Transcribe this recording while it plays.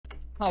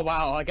Oh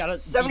wow, I got a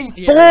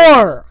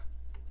 74.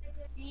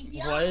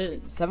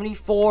 What?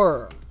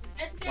 74.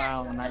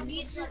 Wow,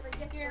 nice.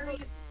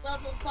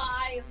 Level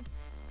 5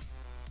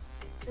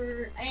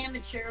 for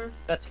amateur.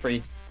 That's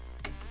free.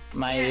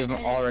 Might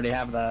already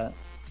have that.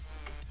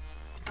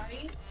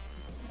 Sorry?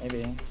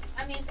 Maybe.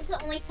 I mean, it's the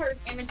only part of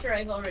amateur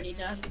I've already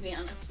done, to be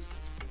honest.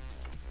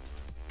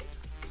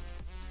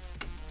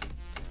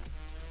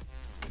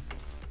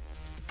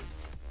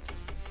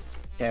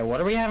 Okay,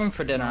 what are we having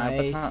for dinner? I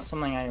hope it's Nice. not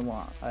something I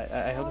want.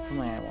 I hope it's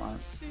something I want.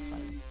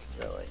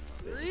 Really.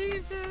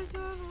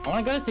 I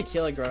want to go to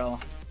Tequila Grill.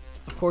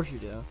 Of course you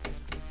do.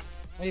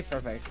 That'd be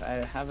perfect.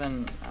 I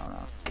haven't. I don't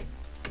know.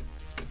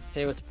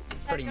 It was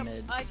pretty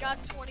mid. I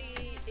got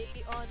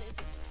 2080 on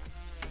it.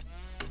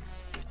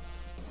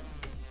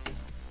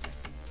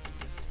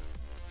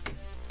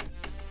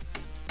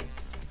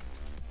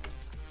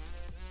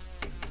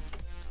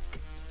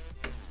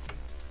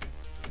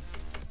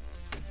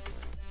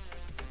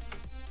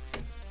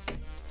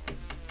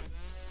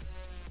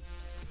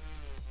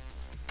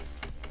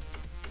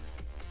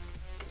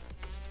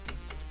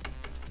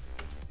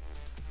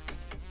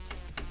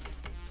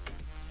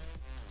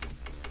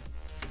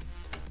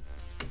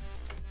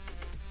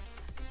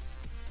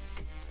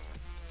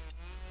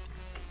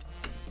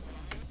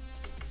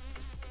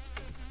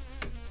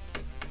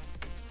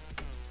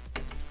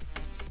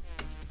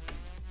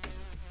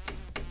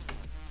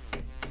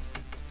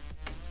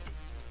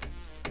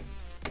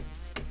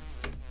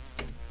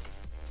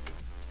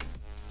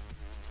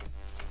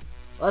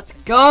 Let's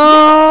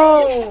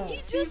go! He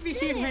just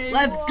did.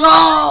 Let's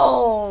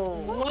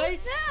go! What was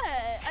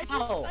that?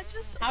 I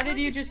just How did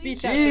you just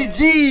beat that? GG!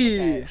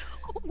 Okay.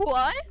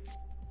 What?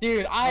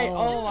 Dude,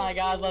 oh my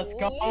god, let's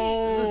go!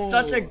 This is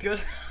such a good.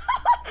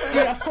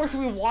 Dude, of course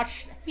we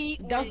watched.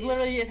 Pete That was Wade.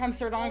 literally the time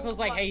Sardonic was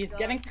like, my hey, he's God.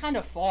 getting kind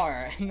of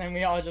far. And then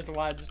we all just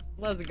watched.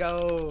 Let's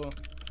go.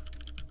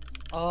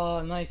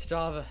 Oh, nice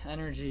job,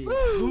 energy.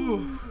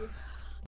 Whew.